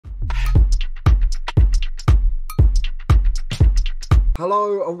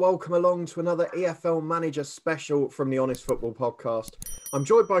Hello and welcome along to another EFL Manager special from the Honest Football Podcast. I'm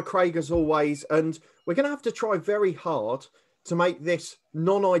joined by Craig as always, and we're going to have to try very hard to make this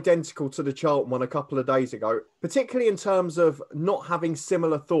non-identical to the Charlton one a couple of days ago, particularly in terms of not having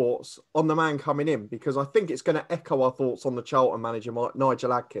similar thoughts on the man coming in, because I think it's going to echo our thoughts on the Charlton manager,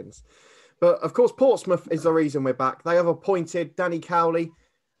 Nigel Adkins. But of course, Portsmouth is the reason we're back. They have appointed Danny Cowley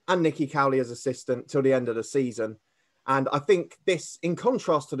and Nicky Cowley as assistant till the end of the season. And I think this, in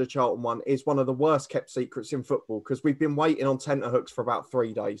contrast to the Charlton one, is one of the worst kept secrets in football because we've been waiting on tenterhooks for about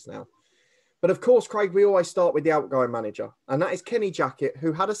 3 days now. But of course, Craig, we always start with the outgoing manager, and that is Kenny Jackett,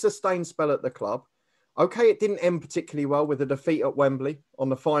 who had a sustained spell at the club. Okay, it didn't end particularly well with a defeat at Wembley on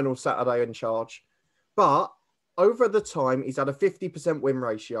the final Saturday in charge. But over the time, he's had a 50% win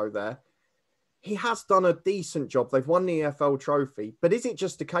ratio there. He has done a decent job. They've won the EFL trophy. But is it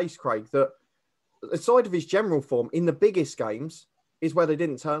just the case, Craig, that aside of his general form, in the biggest games, is where they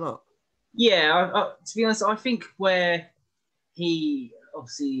didn't turn up? Yeah, to be honest, I think where he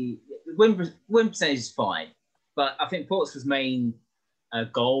obviously win percentage is fine, but I think Portsmouth's main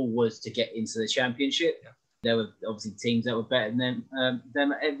goal was to get into the Championship. Yeah. There were obviously teams that were better than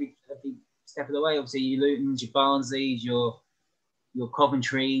them at every step of the way. Obviously, your Lutons, your Barnsleys, your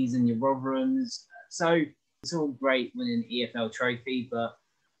Coventries, and your Rotherhams. So it's all great winning an EFL trophy, but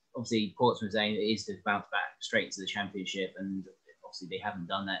obviously, Portsmouth's aim is to bounce back straight into the Championship, and obviously they haven't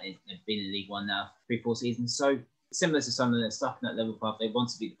done that. They've been in League One now for 3-4 seasons. So similar to Sunderland, they're stuck in that level path. They want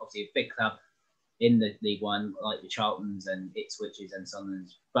to be obviously a big club in the League One, like the Charltons and Ipswiches and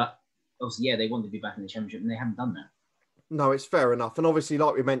Sunderlands. But obviously, yeah, they want to be back in the Championship, and they haven't done that. No, it's fair enough. And obviously,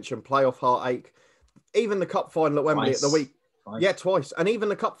 like we mentioned, playoff heartache. Even the cup final at Wembley at the week. Twice. Yeah, twice. And even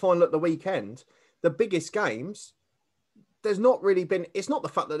the cup final at the weekend, the biggest games, there's not really been, it's not the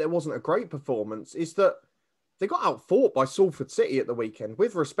fact that there wasn't a great performance, it's that they got outfought by Salford City at the weekend.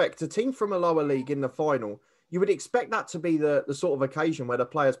 With respect to a team from a lower league in the final, you would expect that to be the sort of occasion where the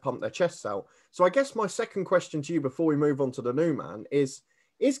players pump their chests out. So I guess my second question to you before we move on to the new man is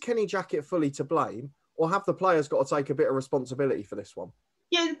Kenny Jackett fully to blame, or have the players got to take a bit of responsibility for this one?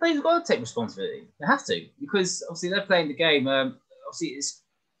 Yeah, the players have got to take responsibility. They have to, because obviously they're playing the game. Obviously, it's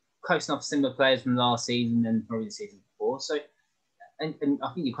close enough to similar players from last season and probably the season before. So, and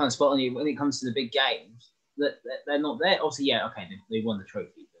I think you kind of spot on it when it comes to the big games that they're not there. Obviously, yeah, okay, they won the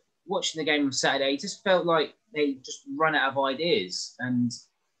trophy. But watching the game on Saturday, it just felt like they just run out of ideas. And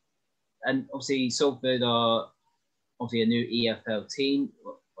obviously, Salford are obviously a new EFL team.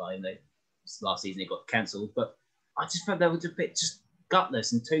 Well, I know last season it got cancelled, but I just felt they were a bit just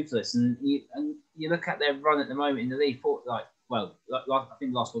gutless and toothless. And you look at their run at the moment in the league, I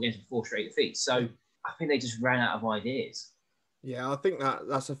think the last 4 games were 4 straight defeats. So I think they just ran out of ideas. Yeah, I think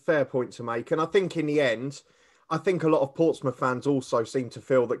that's a fair point to make. And I think in the end, I think a lot of Portsmouth fans also seem to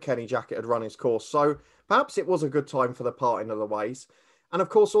feel that Kenny Jackett had run his course. So perhaps it was a good time for the parting of the ways. And of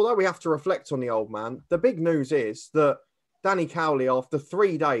course, although we have to reflect on the old man, the big news is that Danny Cowley, after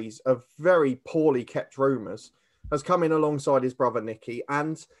 3 days of very poorly kept rumours, has come in alongside his brother Nicky.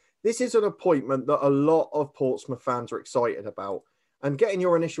 And this is an appointment that a lot of Portsmouth fans are excited about. And getting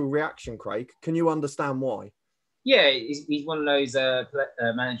your initial reaction, Craig, can you understand why? Yeah, he's one of those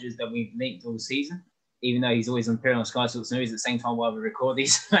managers that we've linked all season, even though he's always on appearing on Sky Sports News at the same time while we record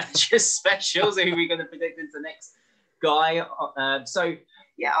these manager specials. Who we're going to predict is the next guy. So,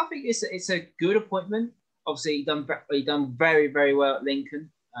 yeah, I think it's a good appointment. Obviously, he done very, very well at Lincoln.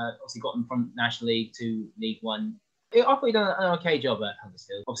 Obviously, got them from National League to League One. I thought he done an okay job at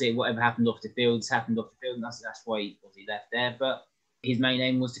Huddersfield. Obviously, whatever happened off the field has happened off the field, and that's why he obviously left there. But his main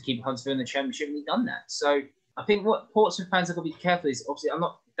aim was to keep Huddersfield in the Championship, and he's done that. So I think what Portsmouth fans have got to be careful is, obviously, I'm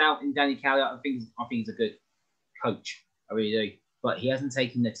not doubting Danny Cowley. I think he's a good coach. I really do. But he hasn't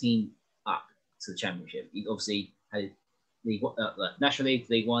taken the team up to the Championship. He obviously had National League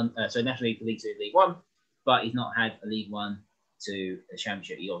to League One, National League to League Two, League One, but he's not had a League One to the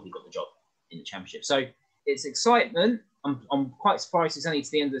Championship. He obviously got the job in the Championship. So it's excitement. I'm quite surprised it's only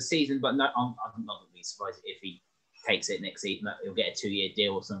to the end of the season, but no, I'm not going to be surprised if he takes it next season. He'll get a 2-year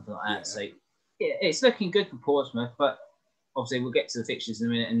deal or something like that. Yeah. So yeah, it's looking good for Portsmouth, but obviously we'll get to the fixtures in a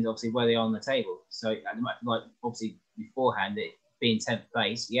minute and obviously where they are on the table. So like obviously beforehand, it being 10th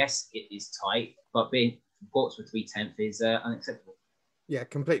place, yes, it is tight, but being Portsmouth to be 10th is unacceptable. Yeah,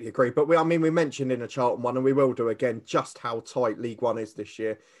 completely agree. But we mentioned in a Charlton one, and we will do again, just how tight League One is this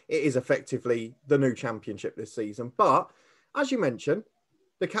year. It is effectively the new Championship this season. But as you mentioned,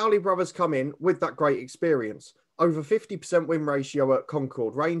 the Cowley brothers come in with that great experience. Over 50% win ratio at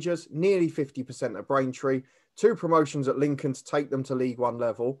Concord Rangers, nearly 50% at Braintree, 2 promotions at Lincoln to take them to League One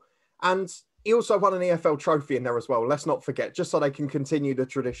level. And He also won an EFL trophy in there as well. Let's not forget, just so they can continue the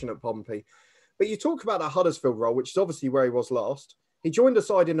tradition at Pompey. But you talk about that Huddersfield role, which is obviously where he was last. He joined the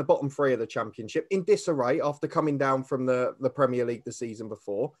side in the bottom three of the Championship in disarray after coming down from the Premier League the season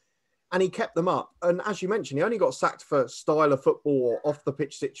before. And he kept them up. And as you mentioned, he only got sacked for style of football or off the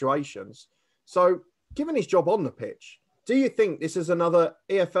pitch situations. So given his job on the pitch, do you think this is another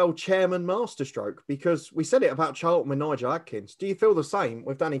EFL chairman masterstroke? Because we said it about Charlton with Nigel Adkins. Do you feel the same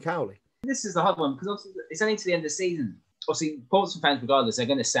with Danny Cowley? This is the hard one because obviously it's only to the end of the season. Obviously, Portsmouth fans, regardless, they're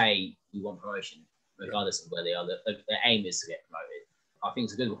going to say we want promotion, regardless of where they are. Their aim is to get promoted. I think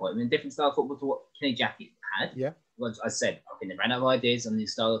it's a good point. I mean, different style of football to what Kenny Jackett had. Yeah. Well, I said, I think they ran out of ideas on the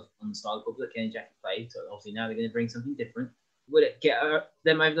style of football that Kenny Jackett played. So obviously now they're going to bring something different. Will it get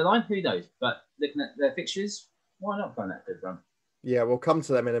them over the line? Who knows? But looking at their fixtures, why not find that good run? Yeah, we'll come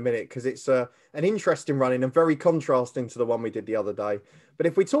to them in a minute because it's an interesting running and very contrasting to the one we did the other day. But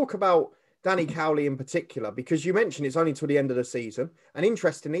if we talk about Danny Cowley in particular, because you mentioned it's only till the end of the season, and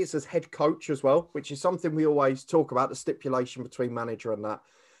interestingly, it's as head coach as well, which is something we always talk about, the stipulation between manager and that.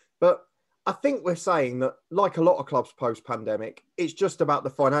 But I think we're saying that, like a lot of clubs post-pandemic, it's just about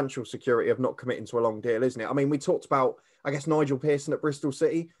the financial security of not committing to a long deal, isn't it? I mean, we talked about, I guess, Nigel Pearson at Bristol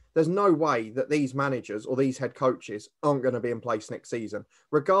City. There's no way that these managers or these head coaches aren't going to be in place next season.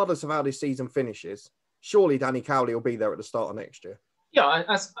 Regardless of how this season finishes, surely Danny Cowley will be there at the start of next year. Yeah,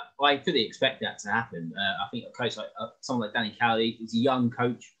 I fully expect that to happen. I think a coach like someone like Danny Cowley is a young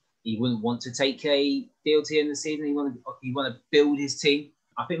coach. He wouldn't want to take a deal to the end of the season. He want to build his team.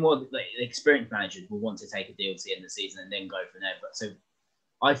 I think more the experienced managers will want to take a deal to the end of the season and then go from there. But so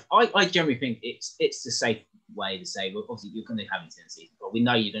I generally think it's the safe way to say, well, obviously you're going to have it in the season, but we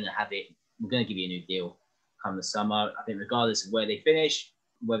know you're going to have it. We're going to give you a new deal come the summer. I think regardless of where they finish,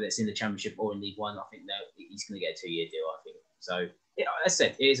 whether it's in the Championship or in League One, I think he's going to get a 2-year deal. I think so. Yeah, as I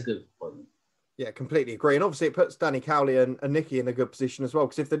said, it is a good appointment. Yeah, completely agree. And obviously it puts Danny Cowley and Nicky in a good position as well,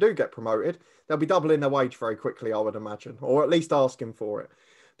 because if they do get promoted, they'll be doubling their wage very quickly, I would imagine, or at least asking for it.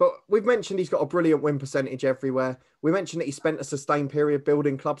 But we've mentioned he's got a brilliant win percentage everywhere. We mentioned that he spent a sustained period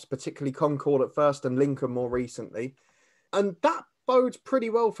building clubs, particularly Concord at first and Lincoln more recently. And that bodes pretty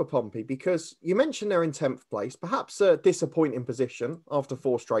well for Pompey, because you mentioned they're in 10th place, perhaps a disappointing position after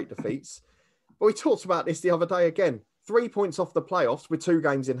 4 straight defeats. But we talked about this the other day again. 3 points off the playoffs with 2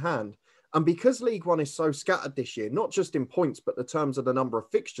 games in hand. And because League One is so scattered this year, not just in points, but the terms of the number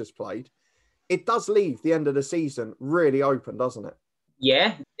of fixtures played, it does leave the end of the season really open, doesn't it?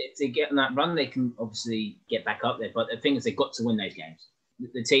 Yeah, if they get on that run, they can obviously get back up there. But the thing is, they've got to win those games.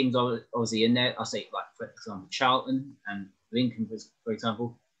 The teams are obviously in there. I'll say, like, for example, Charlton and Lincoln, for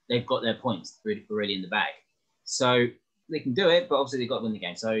example, they've got their points already in the bag. So they can do it, but obviously they've got to win the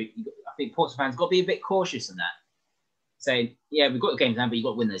game. So I think Portsmouth fans got to be a bit cautious on that. Saying, yeah, we've got the games now, but you've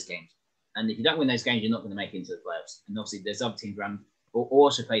got to win those games. And if you don't win those games, you're not going to make it into the playoffs. And obviously, there's other teams around who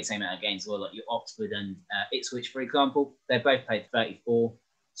also played the same amount of games, well, like your Oxford and Ipswich, for example. They both played 34.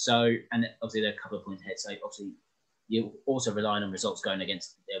 So, and obviously, they're a couple of points ahead. So, obviously, you're also relying on results going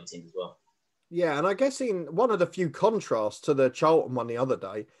against the other teams as well. Yeah, and I guess in one of the few contrasts to the Charlton one the other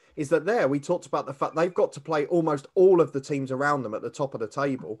day is that there we talked about the fact they've got to play almost all of the teams around them at the top of the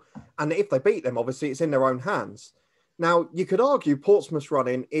table. And if they beat them, obviously, it's in their own hands. Now, you could argue Portsmouth's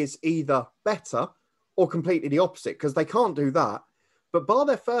running is either better or completely the opposite, because they can't do that. But bar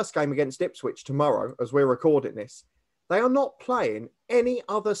their first game against Ipswich tomorrow, as we're recording this, they are not playing any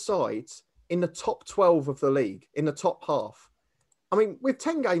other sides in the top 12 of the league, in the top half. I mean, with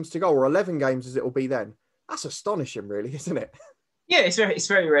 10 games to go, or 11 games as it will be then, that's astonishing, really, isn't it? Yeah, it's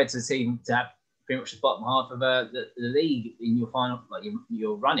very rare to see to have pretty much the bottom half of the league in your final, like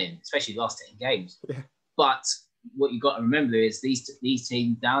your running, especially the last 10 games. Yeah. But what you've got to remember is these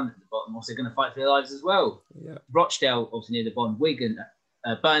teams down at the bottom also going to fight for their lives as well. Yeah. Rochdale, obviously near the bottom, Wigan,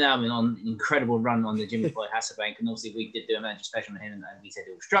 Burnham on an incredible run on the Jimmy Floyd Hasselbank, and obviously we did do a manager special on him, and we said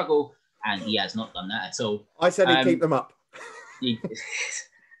he will struggle, and he has not done that at all. I said he'd keep them up.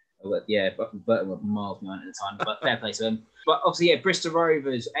 Yeah, Burton were miles behind at the time, but fair play to him. But obviously, yeah, Bristol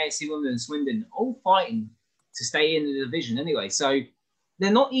Rovers, AFC London, and Swindon all fighting to stay in the division anyway. So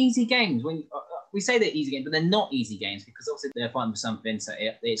they're not easy games. When we say they're easy games, but they're not easy games because obviously they're fighting for something. So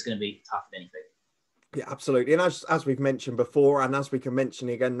it's going to be tough at anything. Yeah, absolutely. And as we've mentioned before, and as we can mention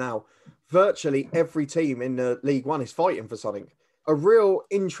again now, virtually every team in the League One is fighting for something. A real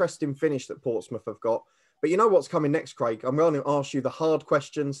interesting finish that Portsmouth have got. But you know what's coming next, Craig? I'm going to ask you the hard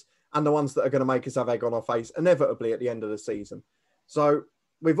questions and the ones that are going to make us have egg on our face inevitably at the end of the season. So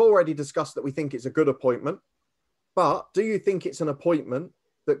we've already discussed that we think it's a good appointment. But do you think it's an appointment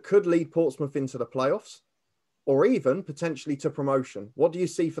that could lead Portsmouth into the playoffs? or even potentially to promotion? What do you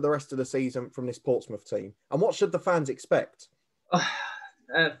see for the rest of the season from this Portsmouth team? And what should the fans expect?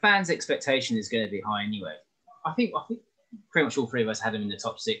 Fans' expectation is going to be high anyway. I think pretty much all three of us had them in the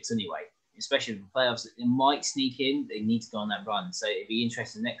top six anyway, especially in the playoffs. It might sneak in. They need to go on that run. So it'd be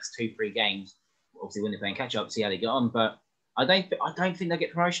interesting the next 2-3 games, obviously when they're playing catch up, see how they get on. But I don't think they'll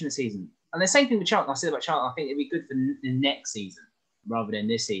get promotion this season. And the same thing with Charlton. I said about Charlton, I think it'd be good for the next season rather than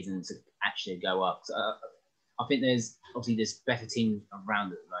this season to actually go up. So, I think there's better teams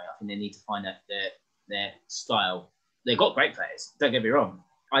around at the moment. I think they need to find out their style. They've got great players. Don't get me wrong.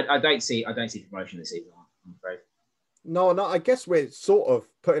 I don't see promotion this season, I'm afraid. No, I guess we're sort of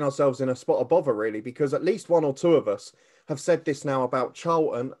putting ourselves in a spot of bother, really, because at least one or two of us have said this now about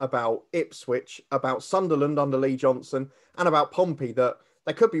Charlton, about Ipswich, about Sunderland under Lee Johnson, and about Pompey, that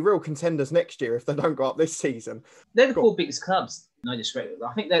they could be real contenders next year if they don't go up this season. They're the four biggest clubs. No disrespect.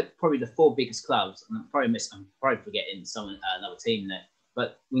 I think they're probably the four biggest clubs. And I'm probably forgetting another team there.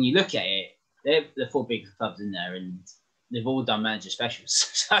 But when you look at it, they're the four biggest clubs in there, and they've all done manager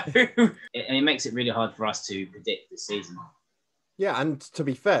specials. So it makes it really hard for us to predict this season. Yeah, and to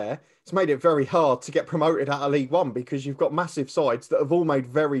be fair, it's made it very hard to get promoted out of League One because you've got massive sides that have all made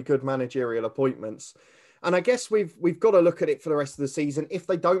very good managerial appointments. And I guess we've got to look at it for the rest of the season. If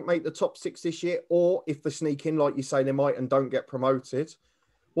they don't make the top six this year, or if they sneak in, like you say, they might and don't get promoted,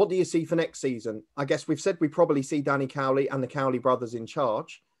 what do you see for next season? I guess we've said we probably see Danny Cowley and the Cowley brothers in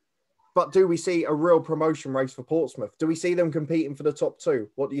charge. But do we see a real promotion race for Portsmouth? Do we see them competing for the top two?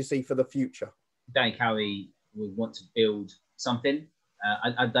 What do you see for the future? Danny Cowley would want to build something.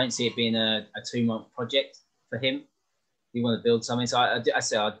 I don't see it being a 2-month project for him. We want to build something. So I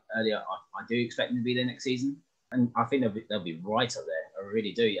said earlier, I do expect them to be there next season. And I think they'll be right up there. I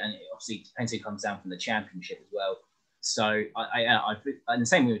really do. And it obviously depends who comes down from the Championship as well. So and the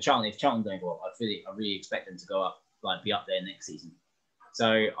same with Charlton. If Charlton don't go up, I really expect them to go up, be up there next season. So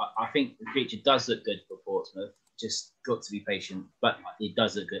I think the future does look good for Portsmouth. Just got to be patient. But it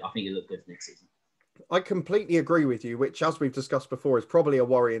does look good. I think it look good next season. I completely agree with you, which, as we've discussed before, is probably a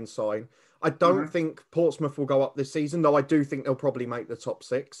worrying sign. I don't think Portsmouth will go up this season, though I do think they'll probably make the top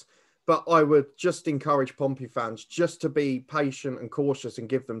six. But I would just encourage Pompey fans just to be patient and cautious and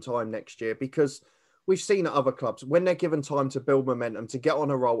give them time next year, because we've seen at other clubs, when they're given time to build momentum, to get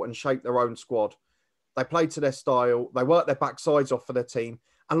on a roll and shape their own squad, they play to their style, they work their backsides off for their team.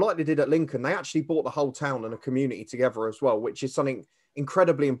 And like they did at Lincoln, they actually brought the whole town and a community together as well, which is something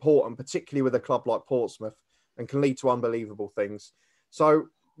incredibly important, particularly with a club like Portsmouth, and can lead to unbelievable things. So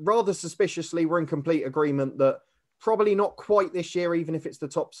rather suspiciously, we're in complete agreement that probably not quite this year, even if it's the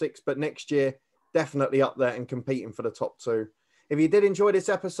top six, but next year, definitely up there and competing for the top two. If you did enjoy this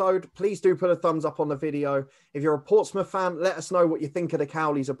episode, please do put a thumbs up on the video. If you're a Portsmouth fan, let us know what you think of the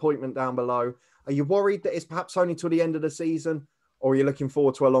Cowley's appointment down below. Are you worried that it's perhaps only till the end of the season, or are you looking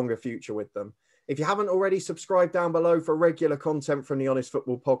forward to a longer future with them? If you haven't already, subscribe down below for regular content from the Honest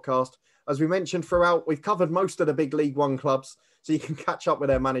Football Podcast. As we mentioned throughout, we've covered most of the big League One clubs, so you can catch up with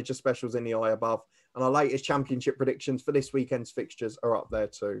their manager specials in the eye above. And our latest Championship predictions for this weekend's fixtures are up there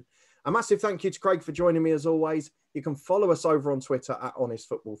too. A massive thank you to Craig for joining me as always. You can follow us over on Twitter at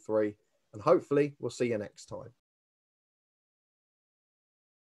HonestFootball3, and hopefully we'll see you next time.